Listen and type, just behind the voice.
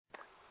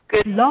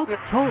Good, Blog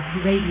Talk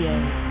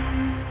Radio.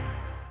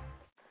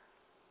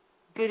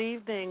 good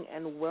evening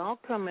and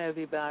welcome,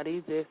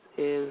 everybody. This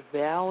is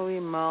Valerie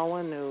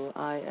Molyneux.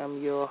 I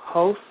am your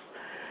host.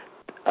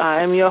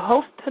 I am your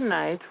host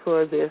tonight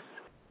for this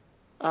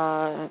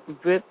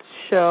VIT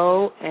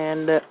show,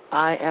 and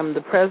I am the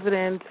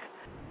president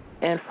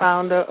and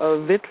founder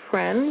of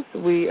VITFriends.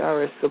 We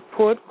are a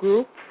support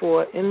group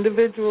for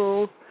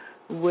individuals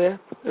with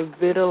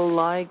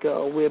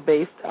vitiligo. We're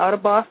based out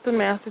of Boston,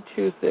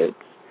 Massachusetts,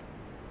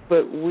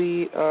 but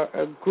we are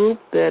a group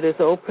that is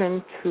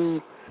open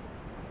to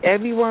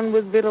everyone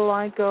with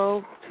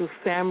vitiligo, to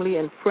family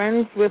and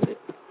friends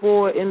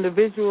for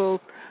individuals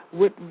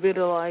with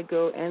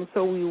vitiligo. And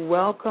so we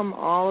welcome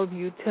all of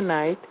you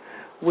tonight,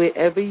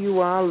 wherever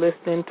you are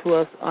listening to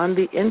us on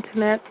the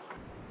Internet.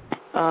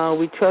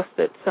 We trust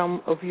that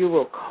some of you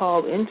will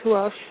call into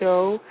our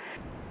show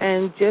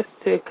and just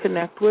to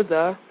connect with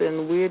us,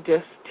 and we're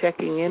just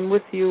checking in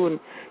with you and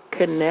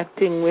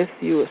connecting with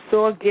you.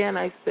 So again,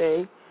 I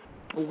say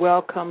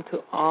welcome to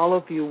all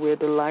of you. We're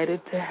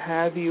delighted to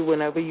have you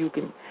whenever you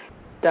can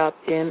stop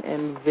in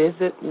and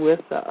visit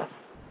with us.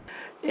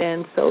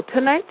 And so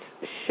tonight's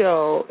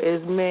show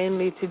is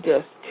mainly to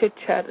just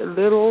chit-chat a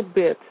little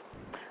bit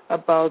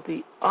about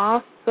the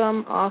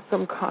awesome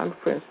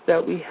conference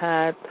that we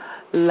had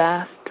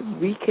last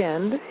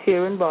weekend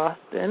here in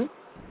Boston.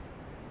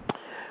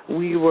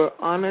 We were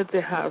honored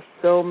to have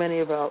so many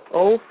of our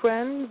old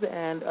friends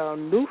and our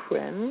new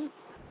friends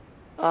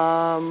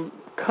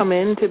come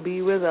in to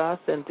be with us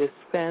and to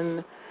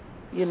spend,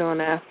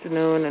 an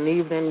afternoon and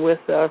evening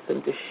with us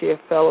and to share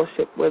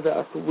fellowship with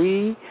us.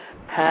 We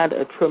had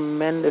a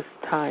tremendous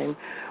time.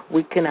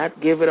 We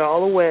cannot give it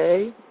all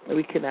away.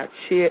 We cannot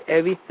share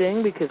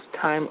everything because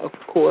time, of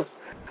course,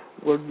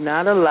 would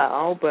not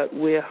allow, but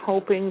we're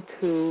hoping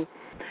to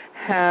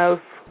have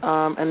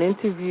an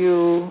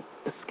interview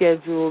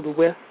scheduled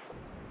with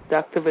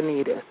Dr.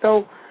 Vanita.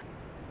 So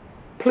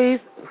please,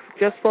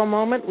 just for a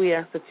moment, we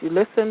ask that you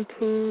listen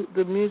to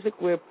the music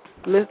we're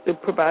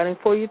providing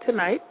for you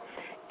tonight,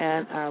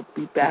 and I'll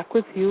be back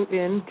with you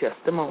in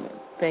just a moment.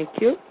 Thank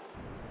you.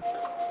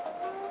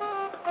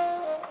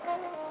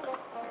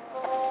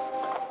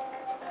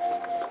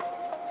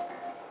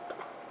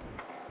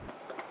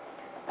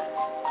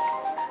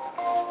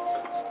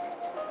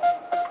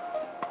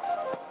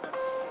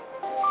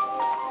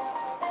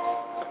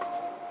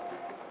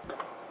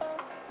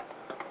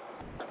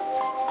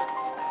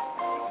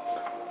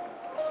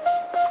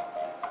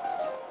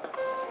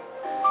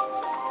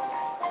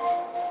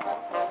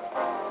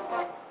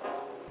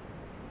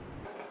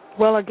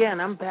 Well, again,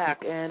 I'm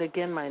back, and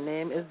again, my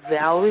name is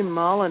Valerie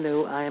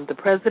Molyneux. I am the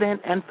president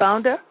and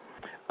founder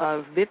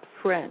of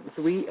VITFriends.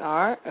 We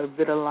are a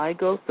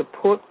vitiligo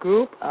support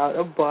group out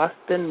of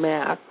Boston,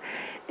 Mass.,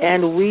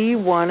 and we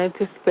wanted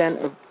to spend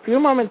a few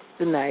moments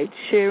tonight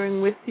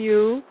sharing with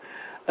you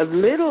a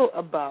little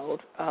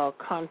about our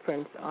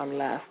conference on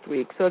last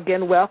week. So,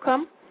 again,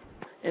 welcome,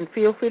 and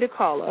feel free to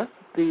call us.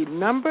 The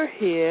number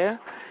here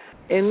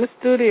in the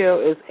studio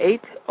is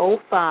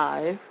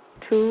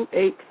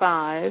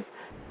 805-285-9710.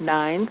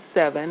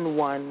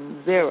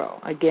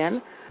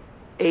 Again,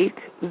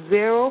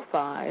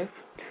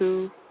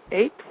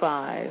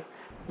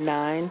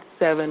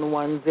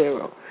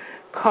 805-285-9710.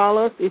 Call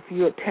us if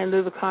you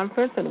attended the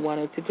conference and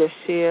wanted to just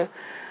share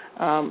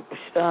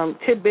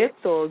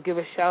tidbits or give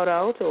a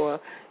shout-out, or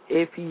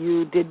if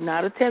you did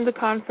not attend the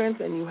conference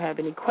and you have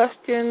any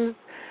questions,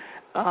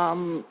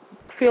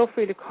 feel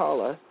free to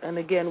call us. And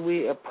again,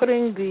 we are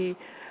putting the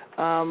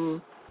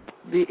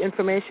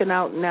information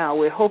out now.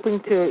 We're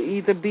hoping to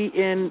either be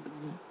in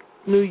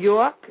New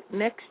York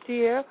next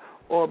year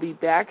or be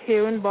back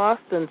here in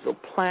Boston. So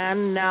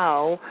plan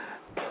now,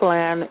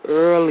 plan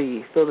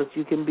early so that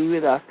you can be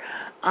with us.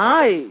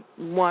 I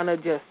want to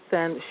just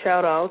send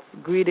shout-outs,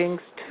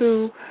 greetings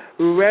to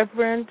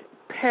Reverend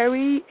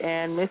Perry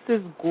and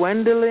Mrs.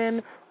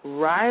 Gwendolyn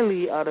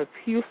Riley out of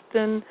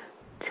Houston,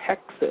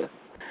 Texas.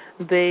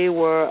 They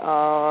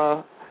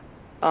were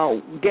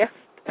guests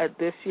at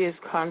this year's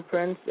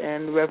conference,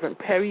 and Reverend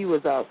Perry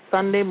was our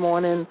Sunday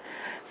morning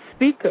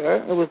speaker.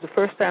 It was the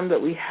first time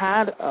that we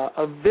had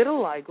a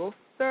vitiligo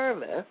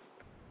service,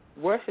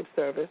 worship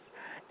service,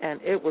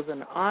 and it was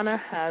an honor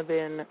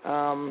having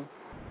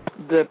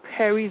the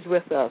Perrys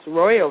with us,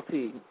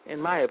 royalty,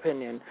 in my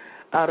opinion,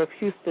 out of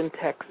Houston,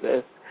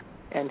 Texas.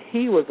 And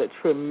he was a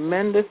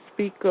tremendous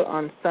speaker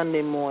on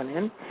Sunday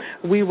morning.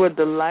 We were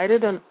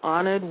delighted and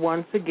honored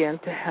once again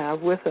to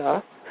have with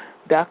us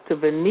Dr.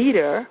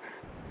 Vanita.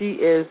 She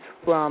is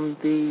from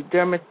the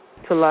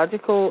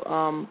dermatological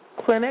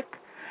clinic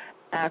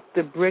at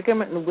the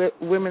Brigham and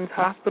Women's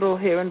Hospital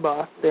here in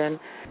Boston,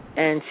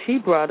 and she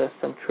brought us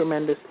some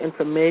tremendous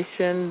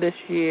information this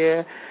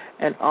year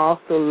and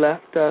also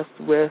left us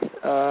with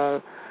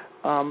a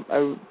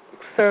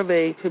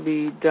survey to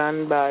be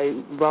done by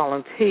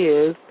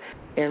volunteers,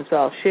 and so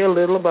I'll share a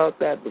little about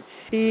that. But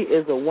she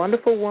is a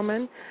wonderful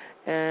woman,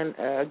 and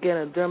again,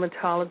 a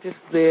dermatologist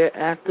there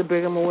at the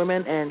Brigham and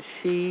Women, and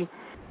she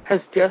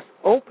has just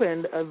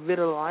opened a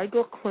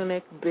vitiligo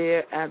clinic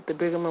there at the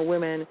Brigham and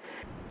Women,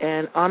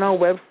 and on our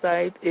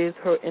website is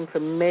her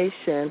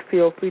information.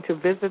 Feel free to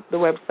visit the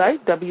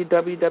website,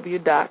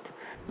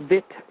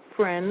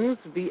 www.VITFriends,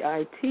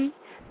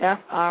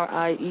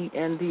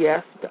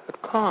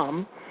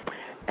 VITFriends.com,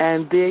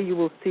 and there you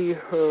will see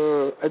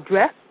her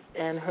address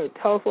and her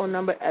telephone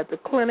number at the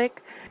clinic,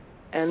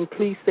 and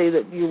please say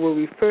that you were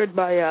referred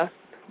by us.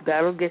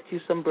 That'll get you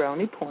some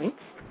brownie points.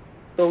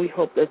 So we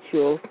hope that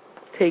you'll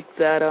take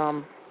that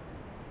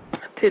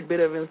tidbit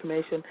of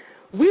information.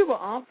 We were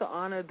also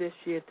honored this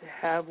year to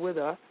have with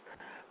us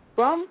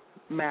from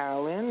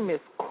Maryland, Miss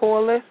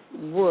Corliss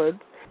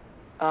Woods,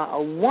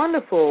 a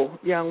wonderful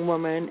young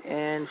woman,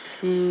 and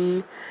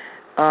she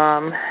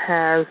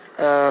has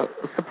a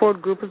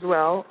support group as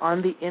well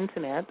on the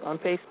Internet, on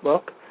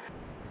Facebook,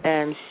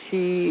 and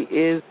she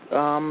is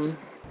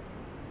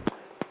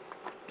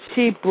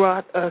she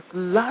brought us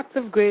lots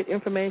of great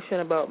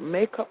information about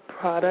makeup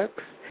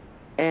products,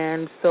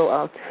 and so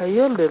I'll tell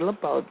you a little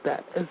about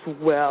that as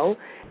well.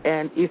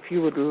 And if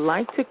you would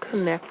like to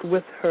connect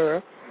with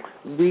her,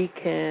 we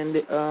can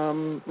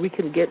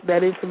get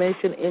that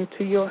information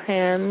into your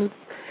hands.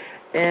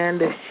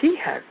 And she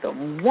has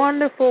some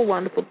wonderful,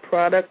 wonderful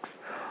products,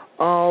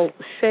 all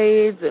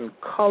shades and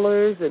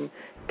colors, and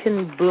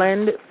can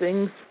blend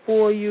things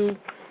for you.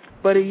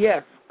 But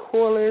yes,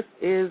 Corliss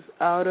is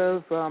out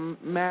of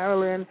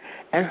Maryland,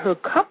 and her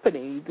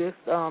company, this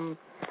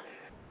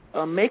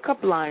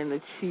makeup line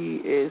that she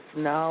is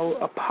now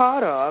a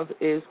part of,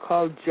 is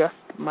called Just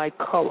My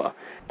Color,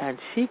 and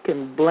she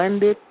can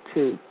blend it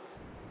to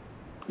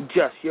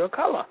just your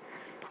color.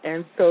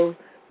 And so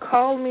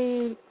call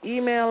me,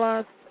 email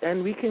us,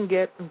 and we can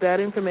get that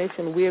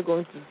information. We are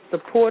going to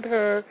support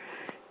her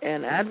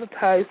and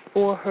advertise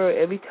for her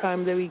every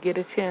time that we get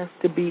a chance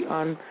to be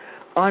on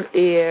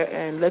air,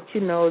 and let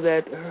you know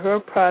that her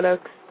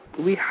products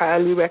we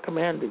highly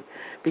recommend it,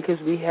 because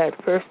we had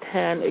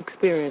first-hand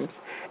experience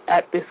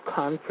at this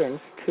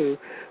conference to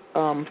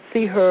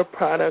see her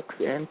products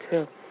and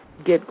to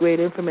get great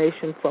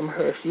information from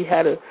her. She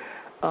had a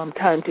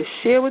time to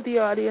share with the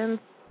audience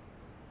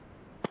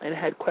and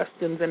had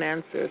questions and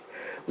answers.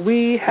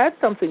 We had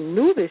something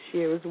new this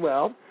year as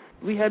well.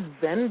 We had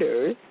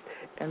vendors,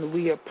 and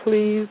we are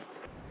pleased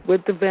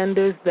with the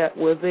vendors that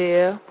were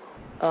there.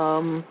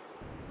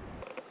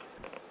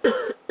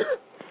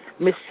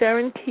 Miss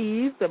Sharon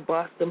Keys, the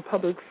Boston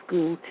Public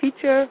School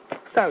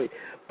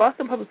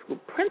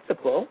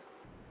principal,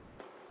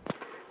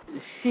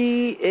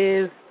 she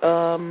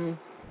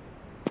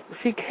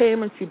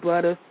came and she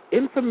brought us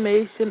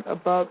information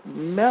about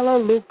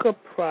Melaleuca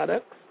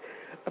products,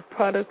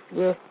 products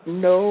with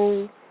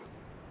no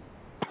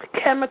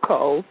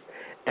chemicals,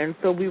 and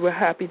so we were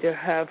happy to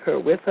have her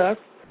with us.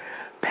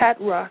 Pat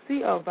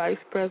Rossi, our vice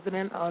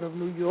president out of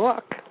New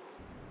York,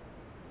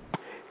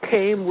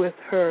 came with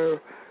her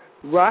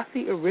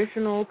Rossi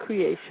Original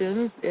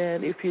Creations,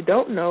 and if you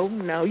don't know,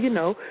 now you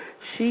know.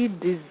 She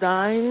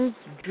designs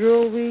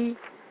jewelry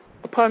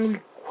upon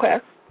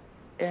request,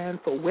 and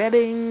for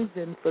weddings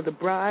and for the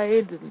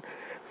bride and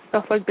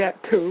stuff like that.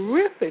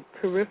 Terrific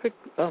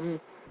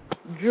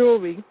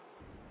jewelry,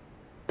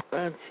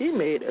 and she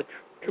made a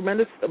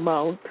tremendous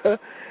amount of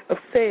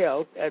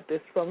sales at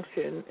this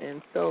function,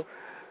 and so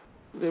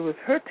there was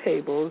her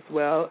table as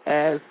well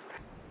as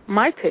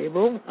my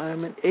table.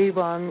 I'm an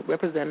Avon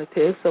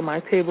representative, so my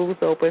table was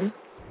open.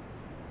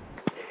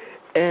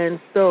 And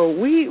so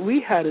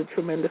we had a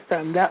tremendous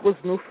time. That was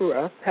new for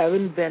us,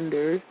 having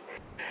vendors.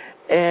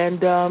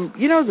 And,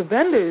 the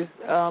vendors,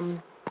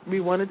 we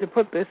wanted to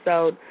put this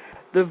out.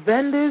 The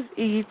vendors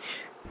each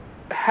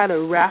had a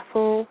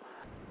raffle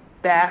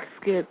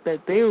basket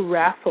that they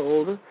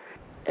raffled,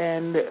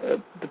 and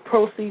the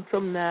proceeds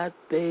from that,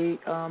 they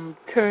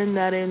turned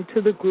that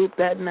into the group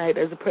that night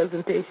as a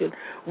presentation.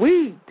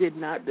 We did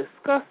not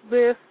discuss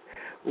this.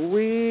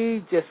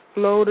 We just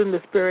flowed in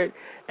the spirit,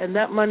 and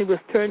that money was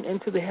turned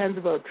into the hands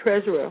of our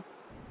treasurer.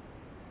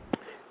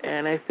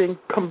 And I think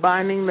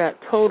combining that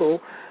total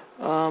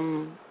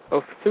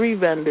of 3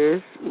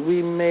 vendors,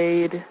 we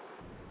made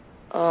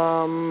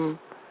 $250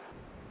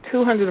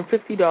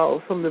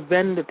 from the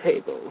vendor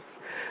tables.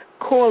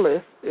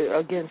 Corliss,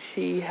 again,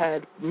 she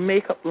had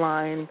makeup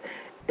line,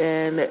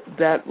 and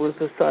that was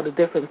a sort of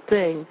different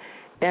thing.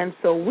 And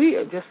so we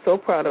are just so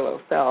proud of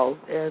ourselves.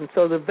 And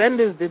so the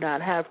vendors did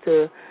not have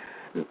to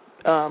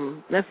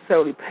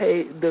necessarily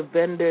pay the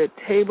vendor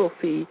table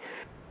fee,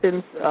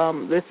 since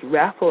this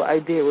raffle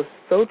idea was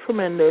so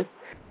tremendous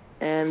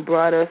and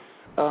brought us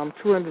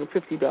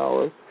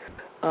 $250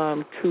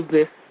 to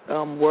this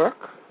work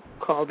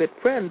called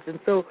VITFriends. And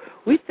so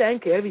we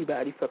thank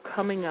everybody for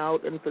coming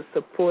out and for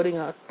supporting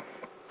us.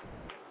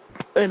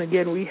 And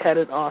again, we had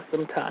an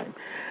awesome time.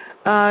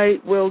 I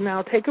will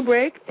now take a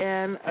break,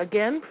 and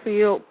again,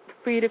 feel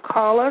free to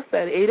call us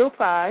at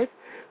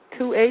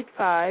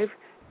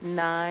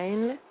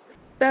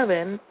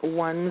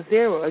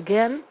 805-285-9710.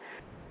 Again,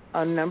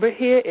 our number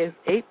here is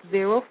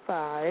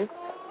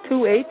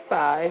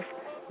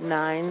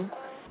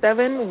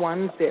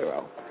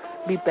 805-285-9710.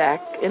 be back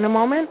in a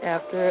moment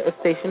after a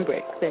station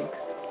break. Thanks.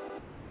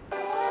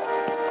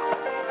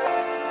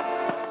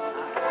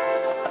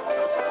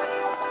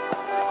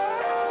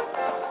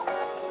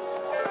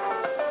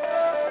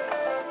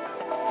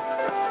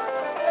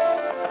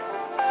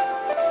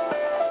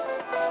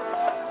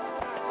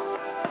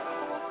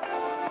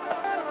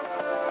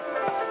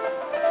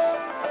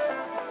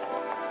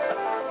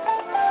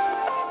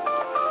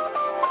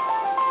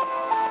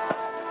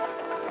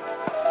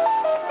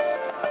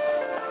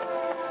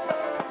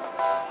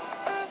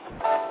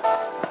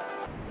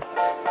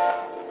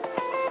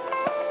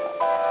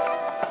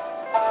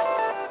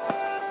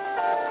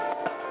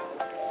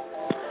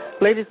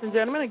 Ladies and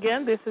gentlemen,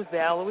 again, this is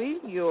Valerie,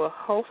 your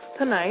host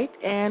tonight,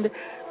 and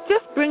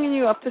just bringing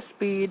you up to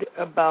speed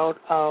about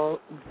our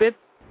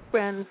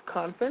VITFriends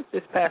conference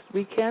this past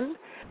weekend.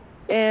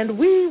 And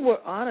we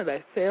were honored,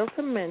 I failed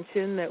to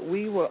mention that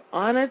we were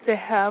honored to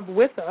have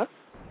with us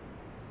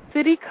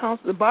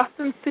the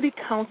Boston City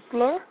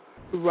Councilor,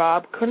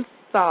 Rob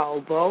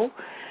Consalvo,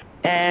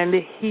 and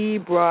he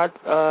brought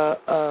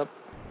a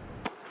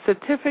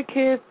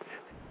certificate,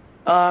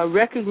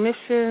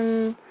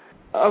 recognition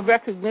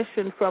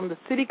from the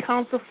City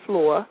Council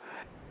floor,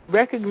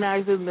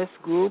 recognizing this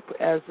group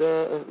as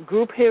a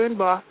group here in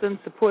Boston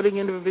supporting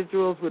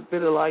individuals with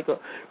vitiligo.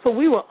 So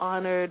we were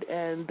honored,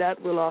 and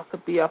that will also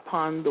be up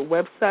on the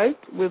website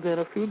within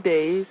a few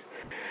days.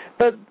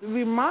 But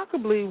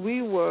remarkably,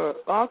 we were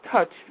all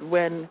touched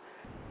when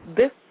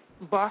this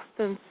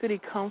Boston City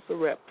Council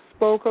rep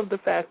spoke of the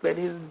fact that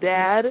his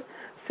dad,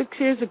 6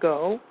 years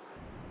ago,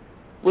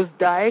 was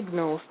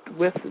diagnosed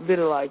with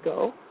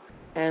vitiligo,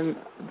 and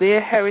their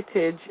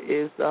heritage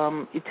is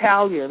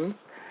Italian.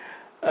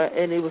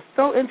 And it was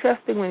so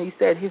interesting when he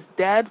said his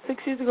dad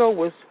 6 years ago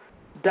was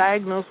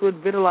diagnosed with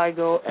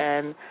vitiligo,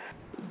 and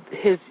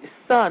his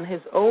son,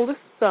 his oldest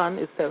son,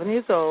 is 7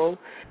 years old,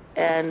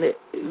 and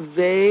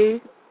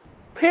they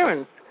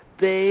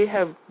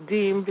have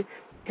deemed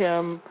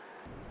him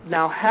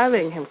now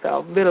having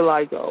himself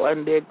vitiligo,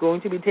 and they're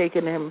going to be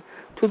taking him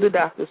to the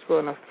doctors for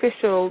an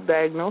official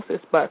diagnosis,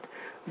 but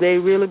they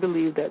really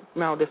believe that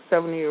now the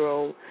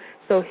 7-year-old.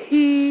 So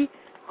he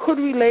could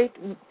relate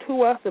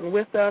to us and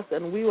with us,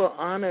 and we were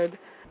honored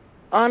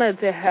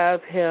to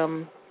have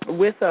him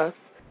with us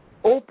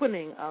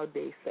opening our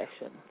day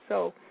session.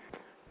 So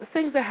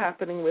things are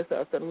happening with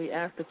us, and we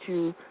ask that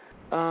you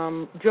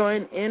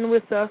join in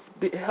with us,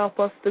 help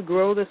us to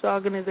grow this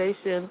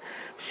organization,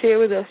 share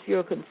with us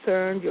your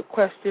concerns, your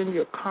questions,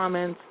 your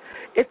comments.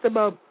 It's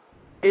about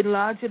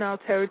enlarging our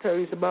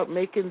territories, about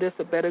making this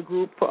a better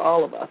group for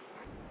all of us.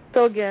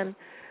 So again,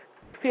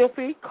 feel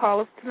free, call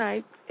us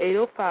tonight,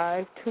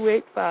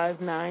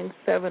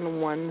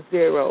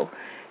 805-285-9710.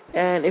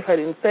 And if I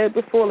didn't say it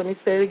before, let me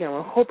say it again.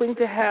 We're hoping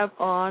to have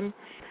on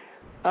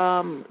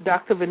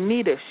Dr.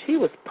 Vanita. She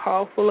was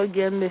powerful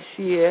again this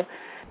year.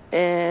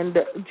 And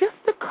just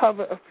to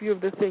cover a few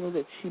of the things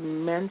that she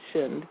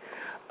mentioned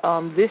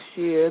this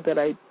year that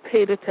I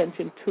paid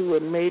attention to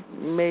and made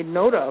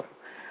note of,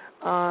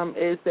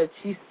 is that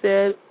she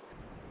said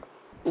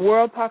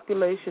world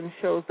population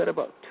shows that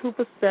about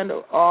 2%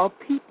 of all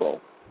people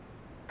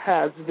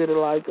has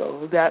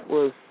vitiligo. That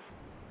was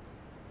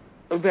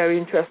a very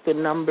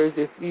interesting numbers.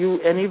 If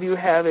any of you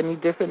have any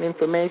different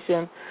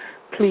information,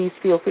 please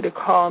feel free to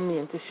call me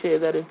and to share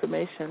that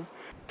information.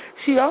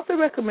 She also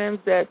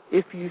recommends that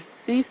if you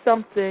see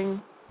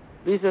something,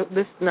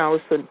 this now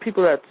is for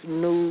people that's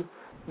new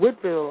with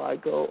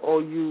vitiligo,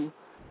 or you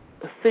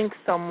think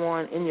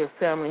someone in your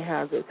family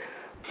has it.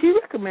 She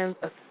recommends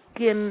a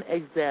skin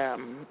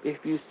exam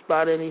if you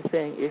spot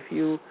anything, if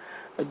you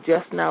are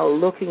just now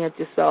looking at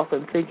yourself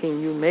and thinking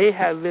you may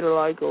have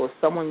vitiligo, or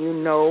someone you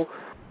know,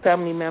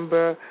 family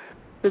member,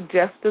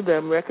 suggest to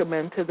them,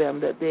 recommend to them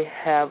that they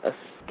have a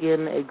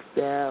skin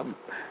exam.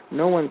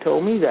 No one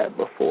told me that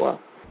before.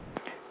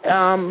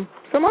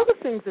 Some other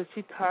things that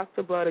she talked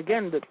about,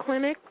 again, the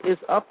clinic is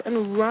up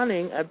and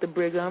running at the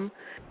Brigham,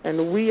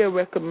 and we are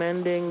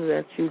recommending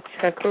that you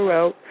check her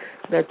out,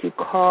 that you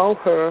call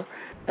her,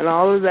 and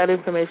all of that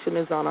information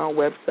is on our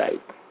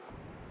website.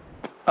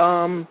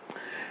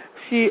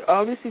 She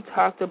obviously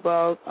talked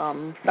about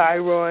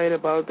thyroid,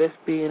 about this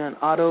being an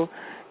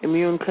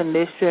autoimmune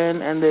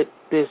condition, and that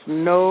there's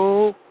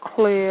no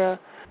clear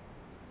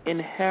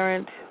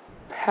inherent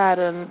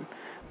pattern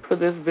for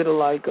this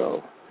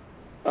vitiligo.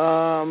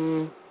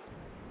 The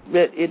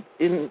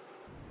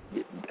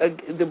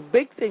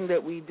big thing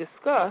that we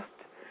discussed,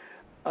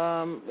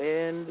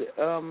 and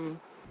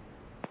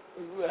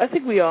I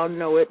think we all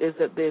know it, is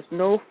that there's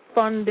no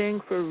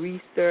funding for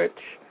research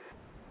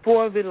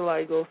for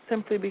vitiligo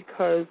simply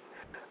because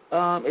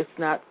it's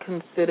not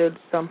considered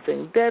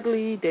something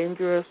deadly,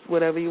 dangerous,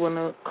 whatever you want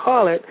to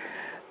call it.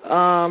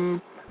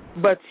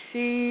 But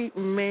she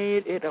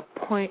made it a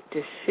point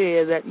to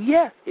share that,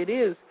 yes, it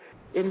is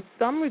in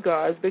some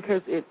regards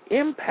because it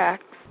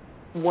impacts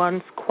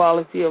one's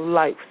quality of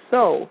life.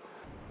 So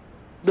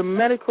the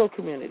medical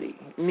community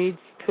needs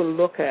to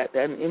look at,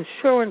 an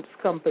insurance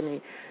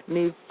company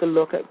needs to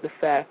look at the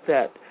fact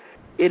that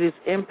it is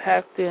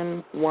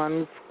impacting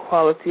one's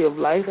quality of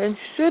life and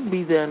should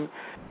be then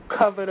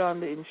covered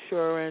on the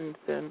insurance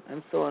and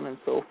so on and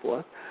so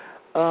forth.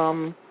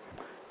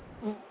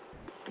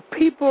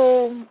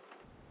 People,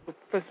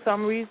 for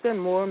some reason,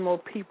 more and more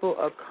people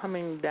are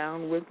coming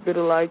down with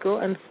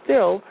vitiligo, and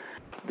still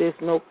there's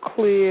no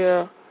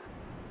clear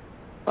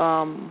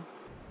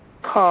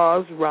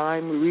cause,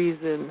 rhyme,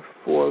 reason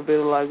for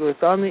vitiligo.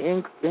 It's on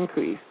the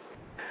increase.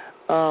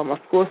 Of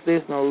course,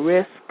 there's no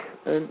risk,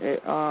 and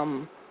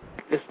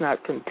it's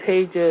not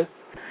contagious.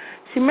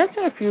 She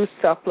mentioned a few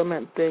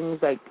supplement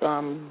things like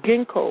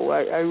ginkgo.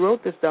 I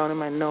wrote this down in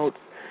my notes.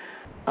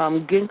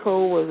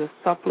 Ginkgo was a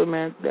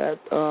supplement that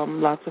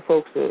lots of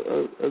folks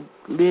are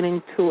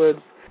leaning towards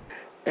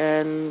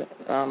and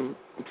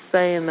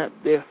saying that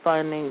they're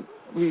finding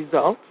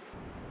results.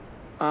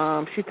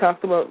 She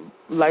talked about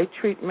light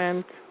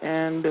treatment,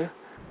 and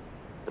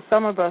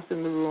some of us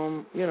in the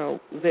room,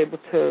 was able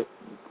to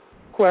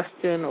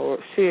question or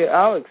share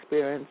our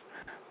experience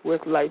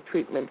with light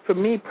treatment. For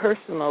me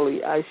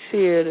personally, I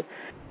shared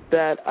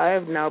that I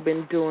have now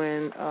been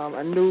doing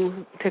a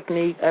new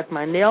technique at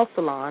my nail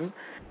salon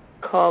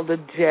called the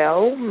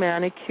gel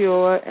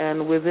manicure,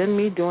 and within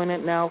me doing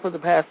it now for the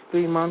past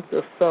 3 months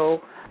or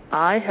so,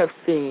 I have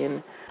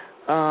seen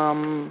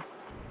some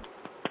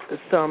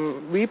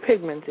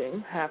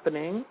repigmenting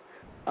happening.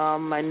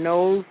 My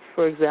nose,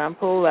 for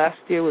example, last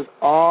year was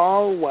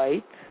all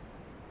white,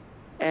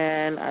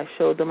 and I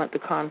showed them at the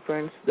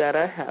conference that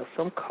I have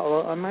some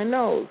color on my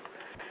nose.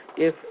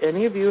 If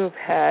any of you have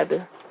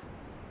had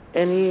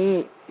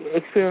any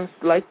experience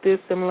like this,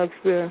 similar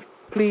experience,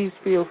 please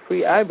feel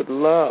free. I would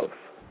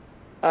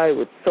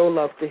so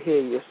love to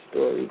hear your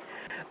story.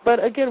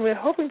 But again, we're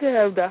hoping to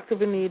have Dr.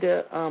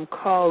 Vanita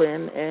call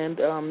in and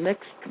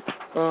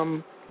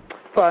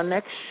for our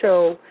next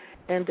show,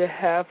 and to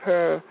have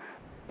her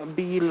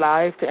be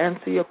live to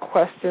answer your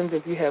questions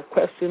if you have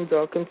questions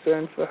or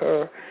concerns for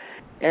her.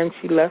 And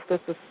she left us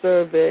a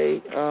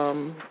survey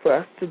for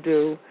us to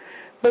do,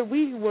 but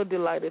we were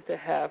delighted to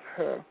have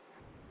her.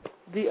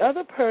 The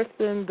other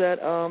person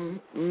that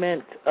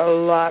meant a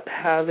lot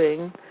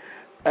having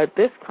at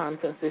this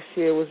conference this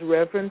year was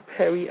Reverend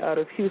Perry out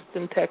of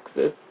Houston,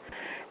 Texas,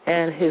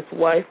 and his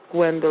wife,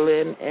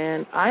 Gwendolyn.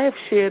 And I have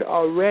shared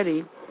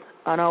already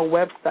on our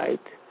website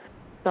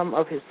some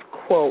of his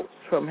quotes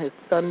from his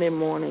Sunday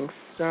morning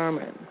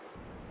sermon.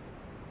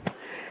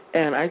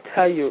 And I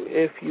tell you,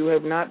 if you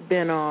have not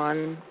been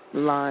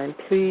online,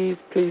 please,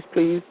 please,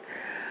 please,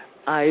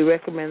 I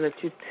recommend that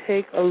you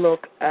take a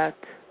look at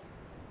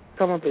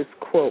some of his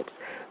quotes.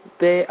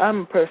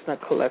 I'm a person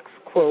that collects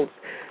quotes.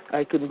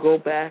 I can go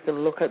back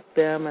and look at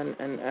them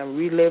and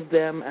relive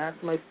them,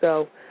 ask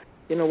myself,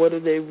 what do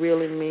they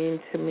really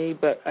mean to me?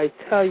 But I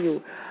tell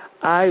you,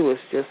 I was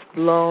just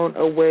blown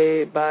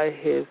away by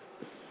his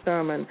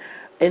sermon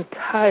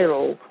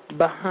entitled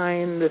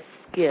Behind the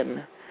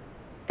Skin.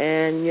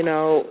 And,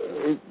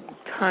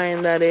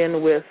 tying that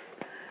in with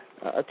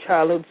a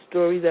childhood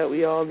story that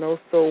we all know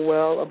so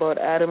well about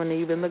Adam and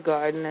Eve in the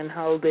garden and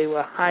how they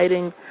were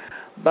hiding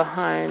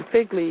behind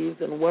fig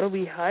leaves. And what are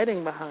we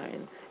hiding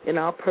behind? In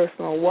our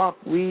personal walk,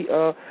 we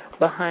are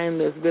behind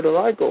this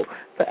vitiligo.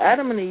 For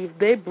Adam and Eve,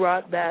 they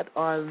brought that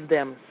on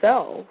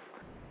themselves.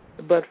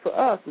 But for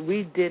us,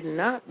 we did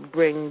not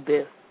bring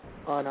this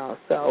on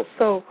ourselves.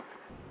 So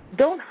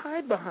don't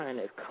hide behind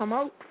it. Come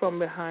out from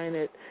behind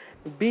it.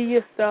 Be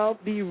yourself.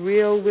 Be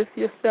real with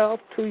yourself,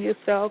 to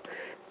yourself,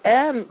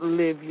 and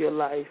live your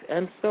life.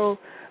 And so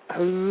a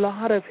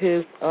lot of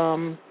his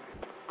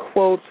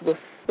quotes were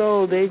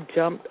they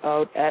jumped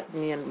out at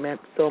me and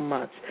meant so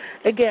much.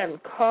 Again,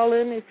 call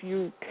in if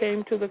you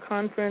came to the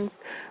conference.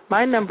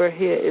 My number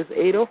here is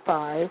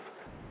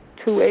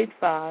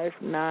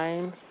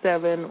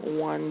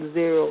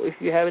 805-285-9710. If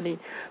you have any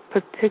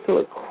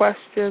particular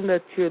question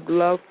that you'd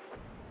love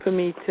for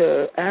me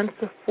to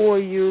answer for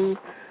you,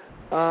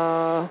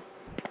 I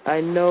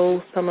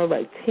know some of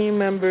my team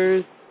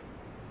members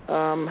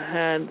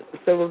had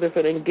several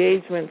different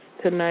engagements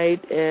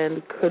tonight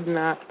and could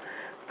not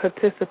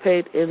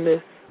participate in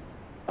this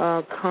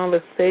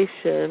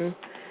conversation,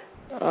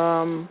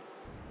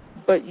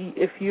 but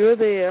if you're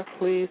there,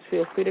 please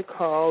feel free to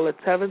call.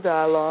 Let's have a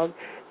dialogue,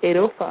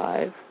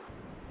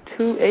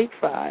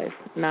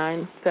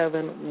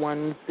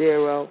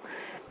 805-285-9710,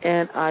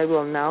 and I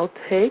will now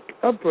take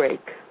a break.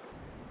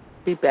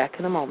 Be back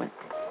in a moment.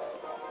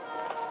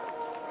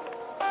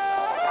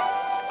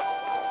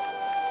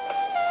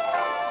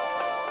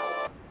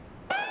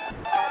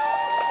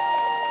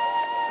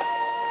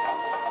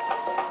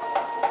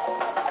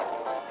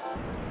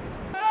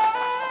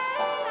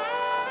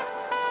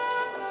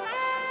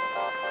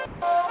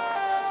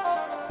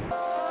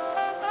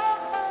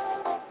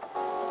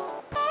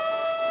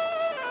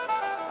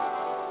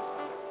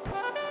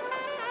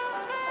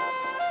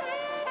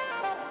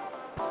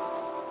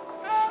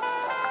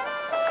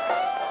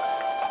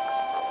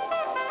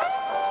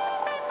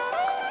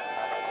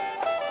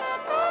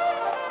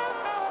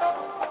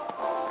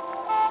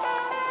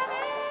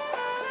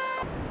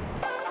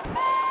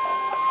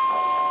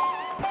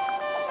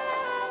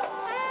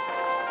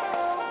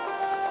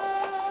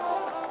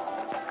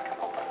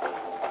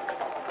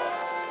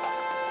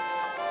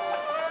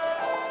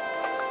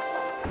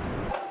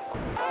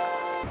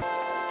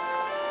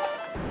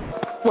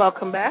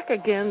 Welcome back.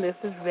 Again, this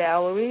is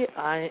Valerie.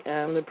 I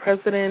am the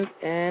president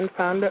and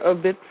founder of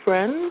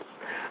VITFriends,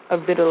 a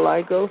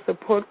vitiligo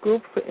support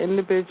group for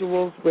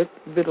individuals with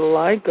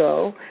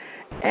vitiligo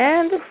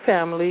and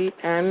family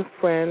and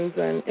friends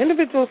and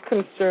individuals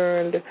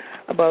concerned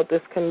about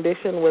this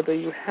condition, whether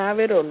you have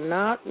it or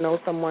not, know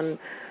someone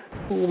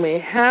who may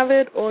have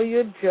it, or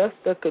you're just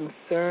a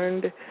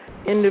concerned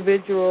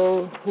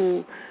individual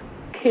who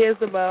cares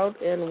about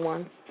and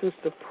wants to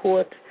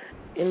support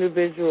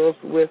individuals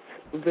with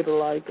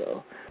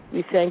vitiligo.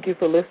 We thank you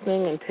for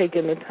listening and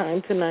taking the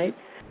time tonight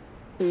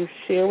to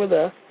share with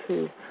us,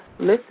 to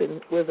listen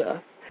with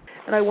us.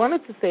 And I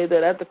wanted to say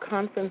that at the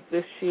conference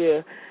this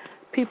year,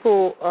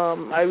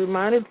 I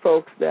reminded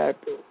folks that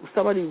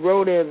somebody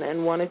wrote in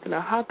and wanted to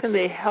know how can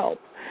they help.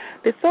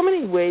 There's so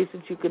many ways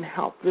that you can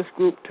help this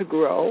group to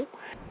grow,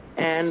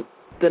 and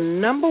the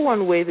number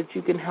one way that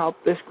you can help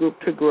this group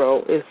to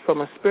grow is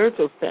from a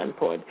spiritual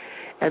standpoint,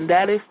 and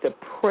that is to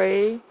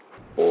pray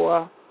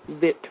for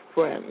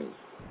VITFriends.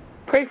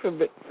 Pray for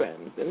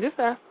VITFriends, and just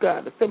ask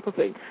God, a simple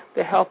thing,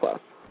 to help us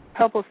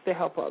to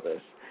help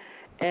others.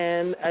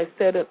 And I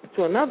said it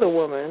to another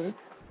woman,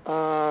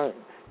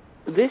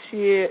 this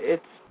year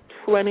it's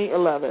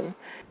 2011,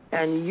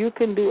 and you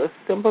can do a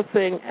simple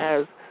thing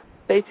as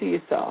say to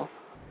yourself,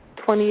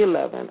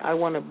 2011, I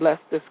want to bless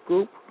this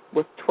group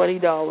with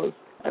 $20.11.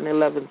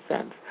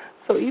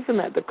 So even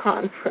at the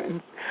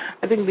conference,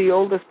 I think the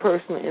oldest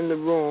person in the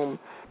room,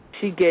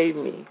 she gave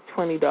me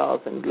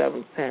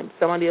 $20.11.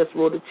 Somebody else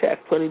wrote a check,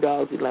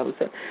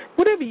 $20.11.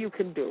 Whatever you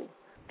can do,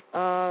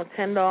 $10,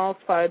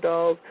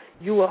 $5,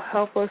 you will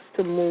help us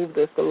to move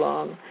this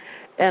along.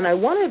 And I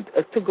wanted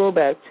to go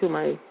back to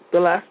the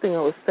last thing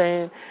I was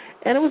saying,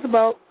 and it was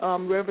about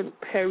Reverend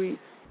Perry's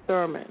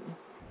sermon,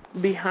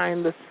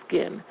 Behind the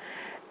Skin.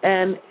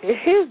 And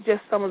here's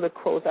just some of the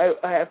quotes.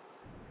 I have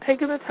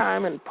taken the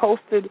time and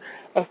posted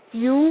a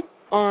few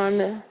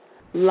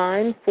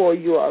online for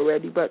you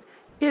already, but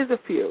here's a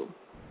few.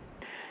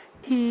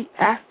 He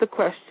asked the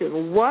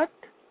question, what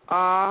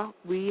are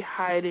we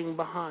hiding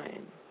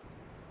behind?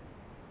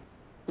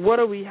 What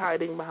are we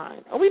hiding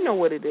behind? Oh, we know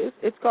what it is.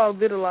 It's called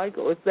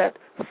vitiligo. It's that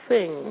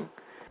thing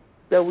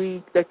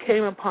that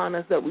came upon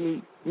us that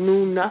we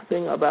knew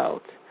nothing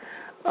about.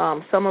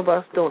 Some of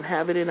us don't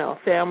have it in our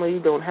family,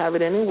 don't have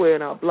it anywhere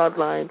in our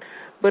bloodline,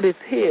 but it's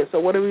here. So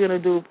what are we going to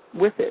do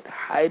with it?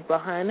 Hide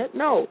behind it?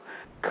 No.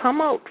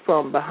 Come out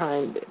from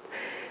behind it.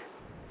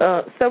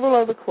 Several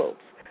other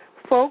quotes.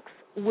 Folks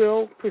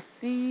will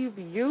perceive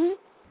you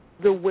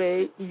the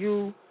way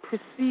you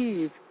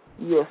perceive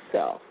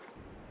yourself.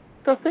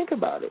 So think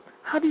about it.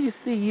 How do you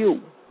see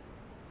you?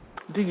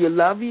 Do you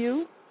love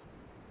you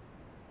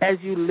as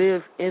you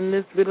live in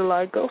this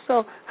vitiligo?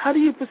 So how do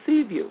you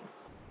perceive you?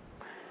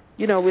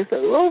 You know, we say,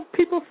 oh,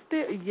 people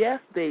stare. Yes,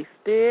 they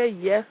stare.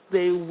 Yes,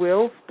 they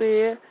will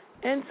stare.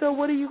 And so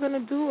what are you going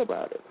to do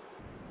about it?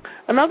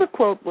 Another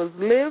quote was,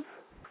 live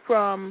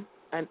from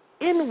an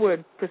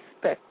inward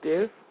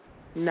perspective,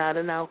 not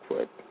an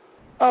outward.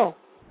 Oh,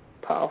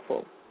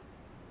 powerful.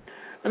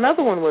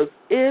 Another one was,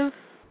 is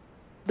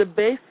the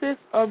basis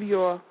of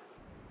your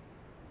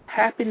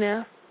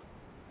happiness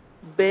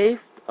based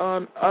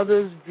on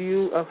others'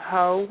 view of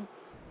how,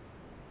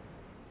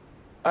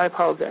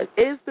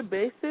 is the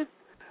basis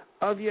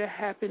of your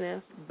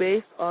happiness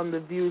based on the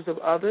views of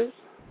others?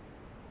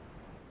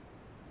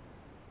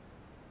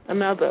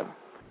 Another,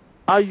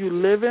 are you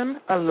living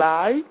a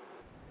lie?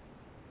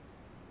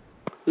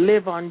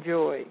 Live on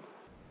joy.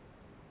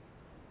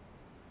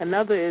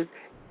 Another is,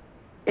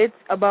 it's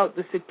about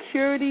the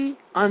security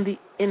on the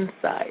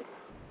inside.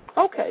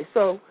 Okay,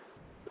 so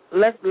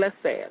let's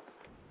say it.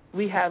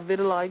 We have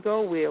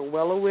vitiligo. We are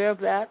well aware of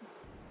that.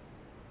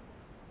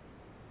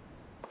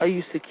 Are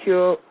you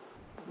secure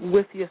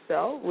with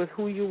yourself, with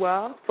who you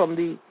are from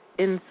the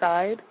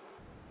inside?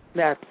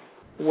 That's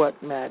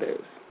what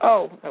matters.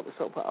 Oh, that was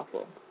so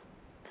powerful.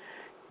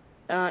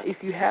 If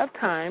you have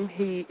time,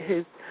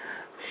 his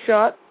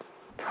short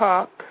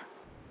talk,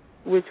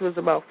 which was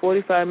about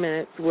 45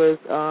 minutes, was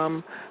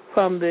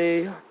from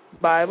the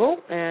Bible,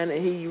 and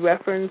he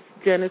referenced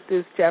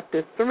Genesis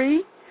chapter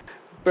 3,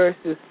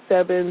 verses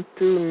 7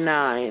 through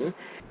 9,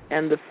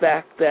 and the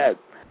fact that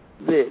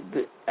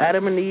the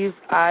Adam and Eve's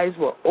eyes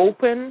were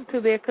open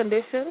to their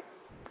condition.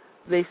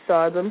 They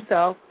saw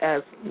themselves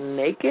as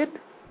naked,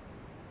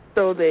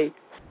 so they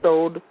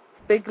sewed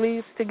fig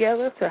leaves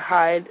together to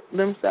hide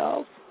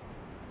themselves.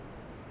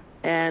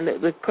 And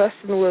the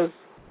question was,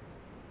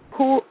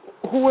 who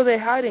were they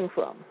hiding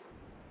from?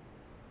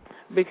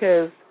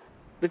 Because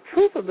the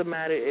truth of the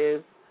matter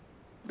is,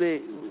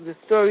 the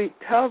story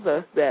tells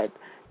us that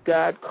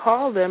God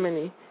called them,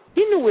 and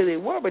he knew where they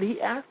were, but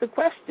he asked the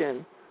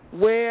question,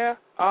 where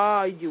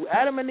are you?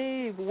 Adam and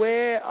Eve,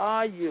 where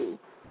are you?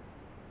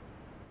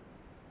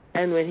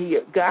 And when he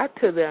got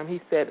to them,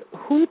 he said,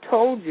 who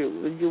told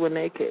you that you were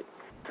naked?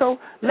 So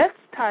let's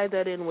tie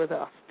that in with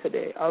us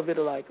today, our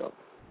vitiligo.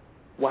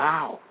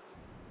 Wow.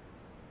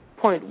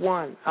 Point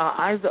one, our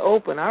eyes are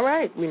open. All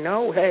right, we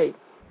know, hey,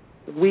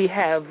 we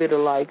have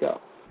vitiligo.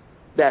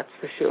 That's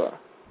for sure.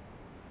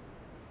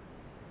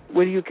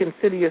 What do you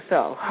consider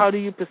yourself? How do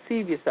you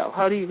perceive yourself?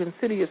 How do you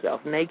consider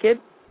yourself? Naked?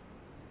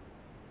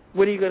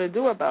 What are you going to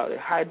do about it?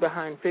 Hide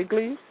behind fig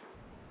leaves?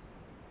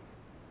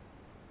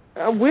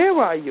 Where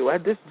are you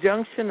at this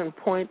junction and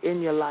point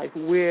in your life?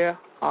 Where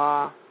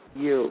are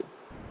you?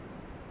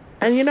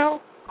 And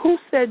who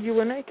said you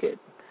were naked?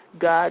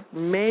 God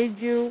made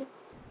you.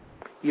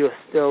 You're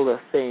still the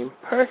same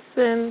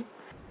person.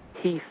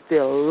 He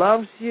still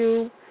loves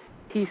you.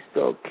 He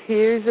still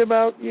cares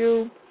about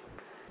you.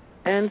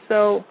 And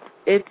so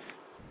it's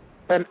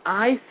an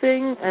eye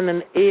thing and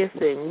an ear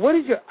thing. What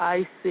is your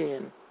eye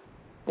seeing?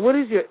 What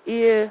is your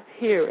ear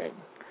hearing?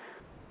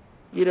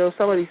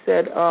 Somebody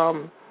said,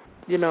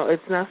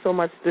 it's not so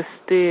much the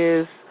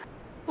stares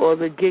or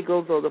the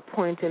giggles or the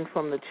pointing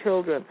from the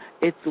children.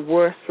 It's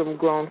worse from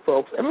grown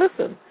folks. And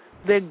listen,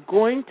 they're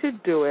going to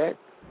do it,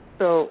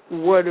 so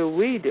what do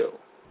we do?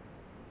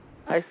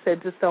 I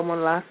said to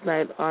someone last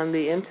night on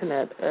the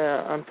Internet,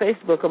 on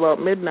Facebook about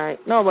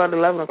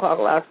 11 o'clock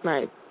last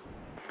night,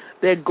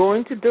 they're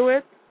going to do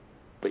it,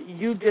 but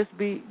you just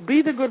be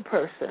the good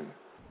person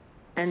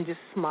and just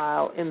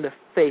smile in the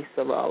face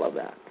of all of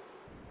that.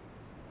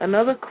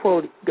 Another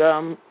quote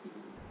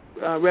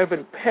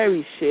Reverend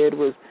Perry shared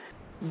was,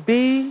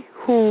 be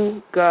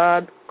who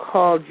God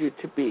called you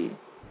to be,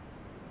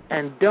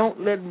 and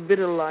don't let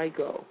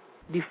vitiligo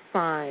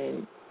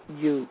define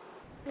you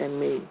and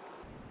me.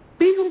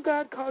 Be who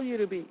God called you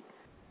to be.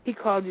 He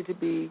called you to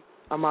be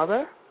a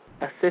mother,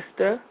 a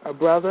sister, a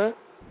brother.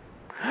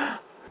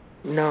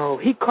 No,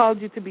 he called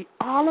you to be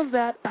all of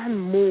that and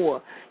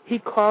more. He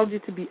called you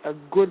to be a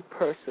good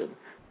person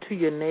to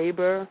your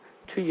neighbor,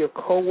 to your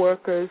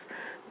coworkers,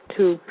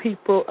 to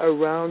people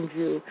around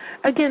you.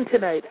 Again,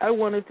 tonight, I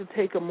wanted to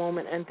take a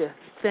moment and to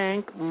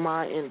thank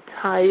my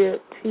entire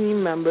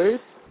team members,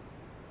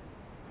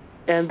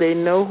 and they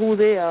know who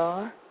they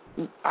are.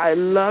 I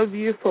love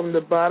you from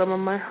the bottom of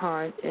my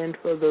heart and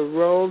for the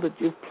role that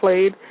you've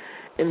played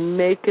in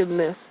making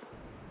this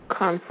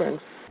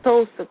conference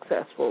so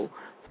successful,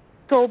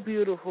 so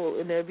beautiful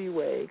in every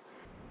way.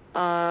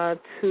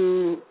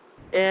 To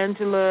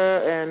Angela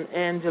and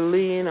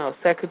Angeline, our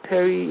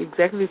secretary,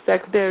 executive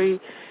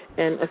secretary,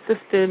 and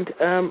assistant,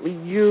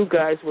 you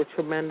guys were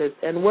tremendous.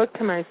 And what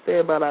can I say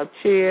about our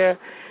chair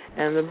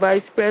and the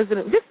vice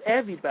president? Just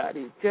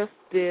everybody just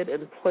did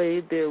and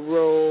played their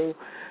role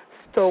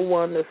so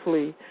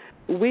wonderfully.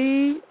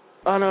 We,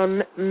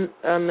 on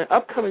the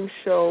upcoming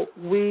show,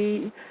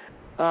 we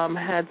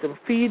had some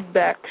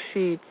feedback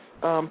sheets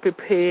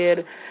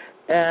prepared,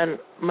 and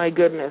my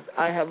goodness,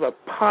 I have a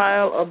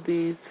pile of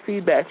these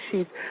feedback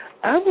sheets.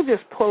 I will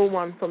just pull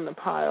one from the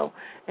pile,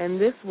 and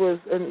this was,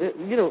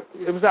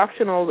 it was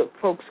optional that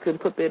folks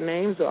could put their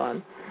names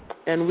on,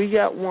 and we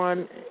got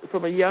one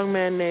from a young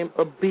man named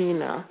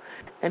Obina,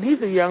 and he's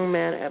a young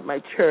man at my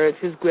church.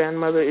 His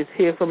grandmother is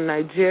here from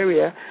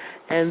Nigeria,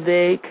 and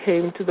they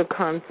came to the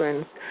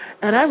conference,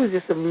 and I was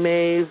just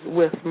amazed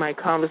with my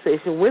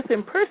conversation with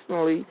him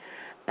personally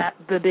at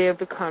the day of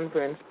the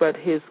conference, but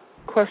his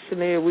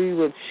questionnaire, we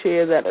would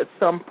share that at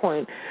some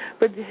point.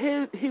 But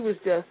he was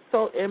just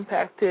so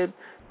impacted.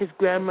 His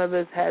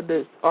grandmother's had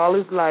this all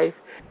his life,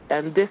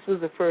 and this was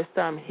the first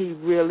time he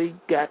really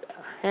got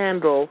a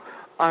handle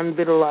on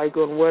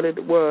vitiligo and what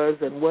it was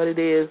and what it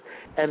is,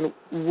 and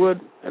would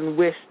and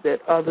wish that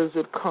others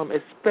would come,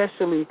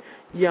 especially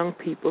young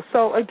people.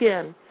 So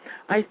again,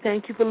 I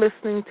thank you for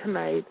listening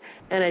tonight,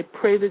 and I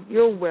pray that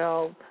you're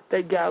well,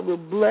 that God will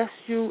bless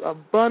you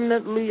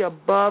abundantly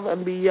above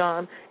and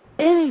beyond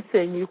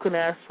anything you can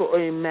ask for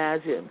or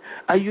imagine.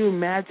 Are you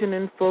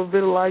imagining for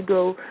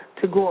vitiligo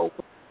to go away?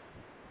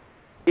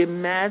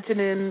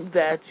 Imagining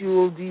that you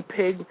will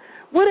depig?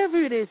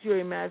 Whatever it is you're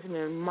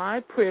imagining, my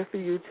prayer for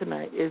you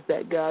tonight is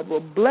that God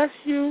will bless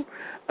you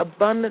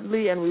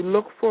abundantly, and we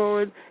look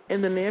forward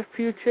in the near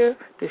future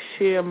to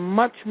share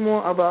much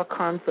more of our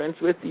conference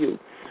with you.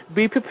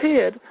 Be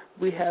prepared.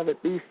 We have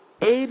at least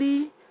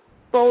 80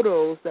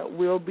 photos that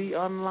will be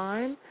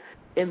online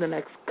in the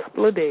next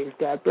couple of days.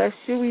 God bless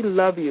you. We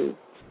love you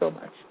so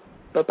much.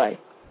 Bye-bye.